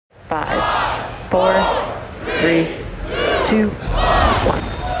4, 3, 2, 1, 0.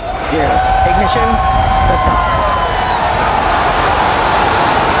 Ignition, liftoff.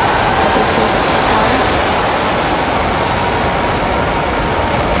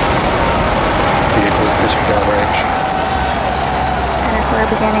 Vehicles pitching downrange. And we're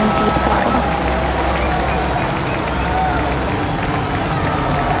beginning deep throttle.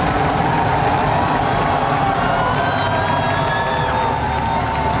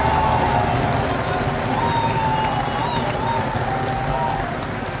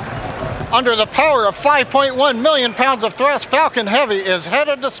 Under the power of 5.1 million pounds of thrust, Falcon Heavy is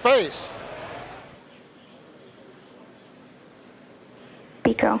headed to space.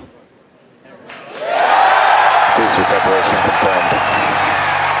 MECO. Booster separation confirmed.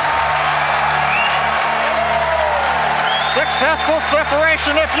 Successful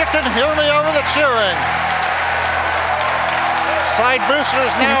separation if you can hear me over the cheering. Side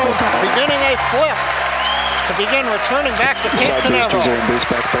boosters now beginning a flip to begin returning back to Cape Canaveral.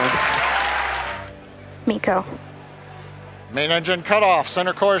 MECO. Main engine cut off,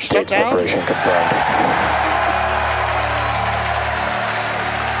 center core shut Stage down. separation confirmed.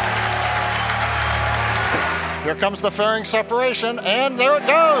 Here comes the fairing separation, and there it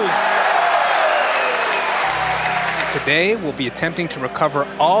goes. Today, we'll be attempting to recover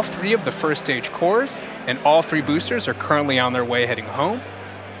all 3 of the first stage cores, and all 3 boosters are currently on their way heading home.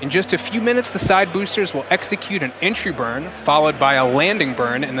 In just a few minutes, the side boosters will execute an entry burn, followed by a landing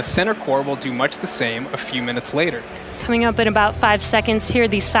burn, and the center core will do much the same a few minutes later. Coming up in about 5 seconds here,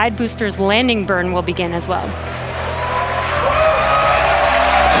 the side boosters landing burn will begin as well. Side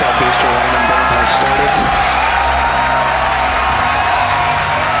booster landing burn has started.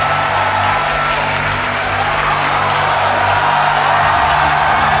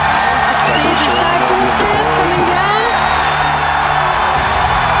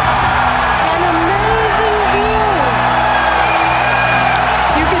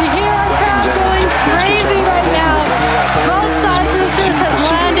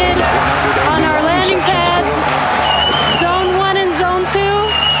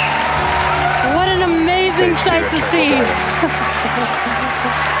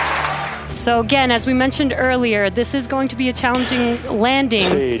 So again, as we mentioned earlier, this is going to be a challenging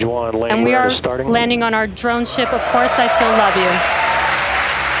landing. Stage 1, landing and we are starting. landing on our drone ship. Of course, I still love you.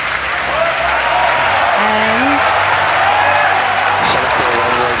 And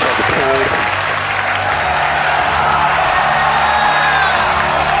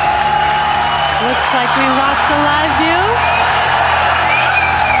looks like we lost the live view.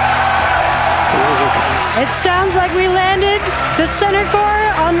 It sounds like we landed the center core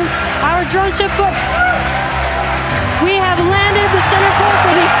on our drone ship, but we have landed the center core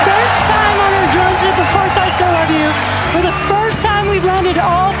for the first time on our drone ship. Of course, I still love you. For the first time, we've landed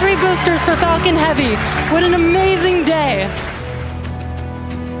all 3 boosters for Falcon Heavy. What an amazing day.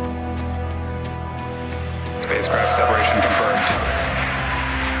 Spacecraft 7.